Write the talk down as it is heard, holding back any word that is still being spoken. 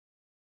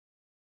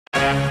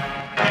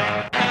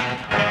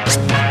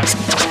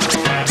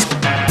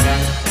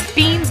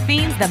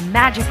Beans, the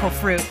magical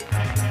fruit.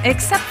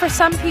 Except for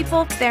some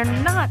people, they're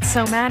not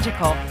so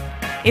magical.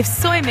 If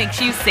soy makes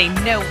you say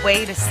no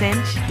way to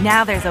Cinch,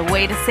 now there's a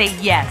way to say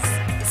yes.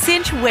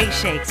 Cinch Whey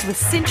Shakes with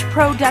Cinch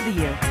Pro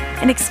W,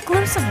 an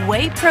exclusive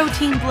whey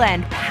protein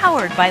blend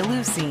powered by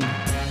leucine.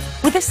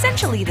 With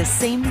essentially the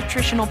same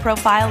nutritional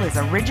profile as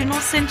original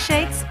Cinch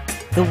shakes,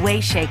 the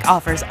Whey Shake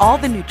offers all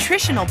the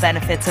nutritional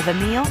benefits of a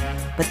meal,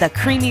 but the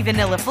creamy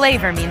vanilla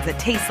flavor means it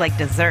tastes like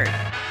dessert.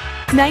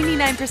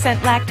 99%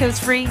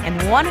 lactose-free and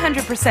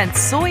 100%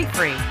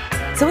 soy-free.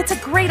 So it's a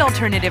great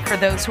alternative for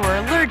those who are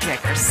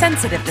allergic or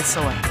sensitive to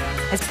soy.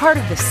 As part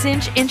of the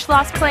Cinch Inch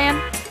Loss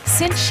Plan,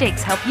 Cinch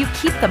Shakes help you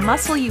keep the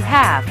muscle you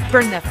have,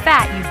 burn the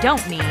fat you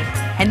don't need,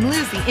 and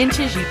lose the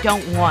inches you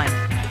don't want.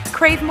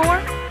 Crave more?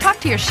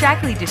 Talk to your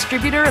Shackley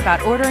distributor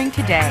about ordering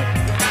today.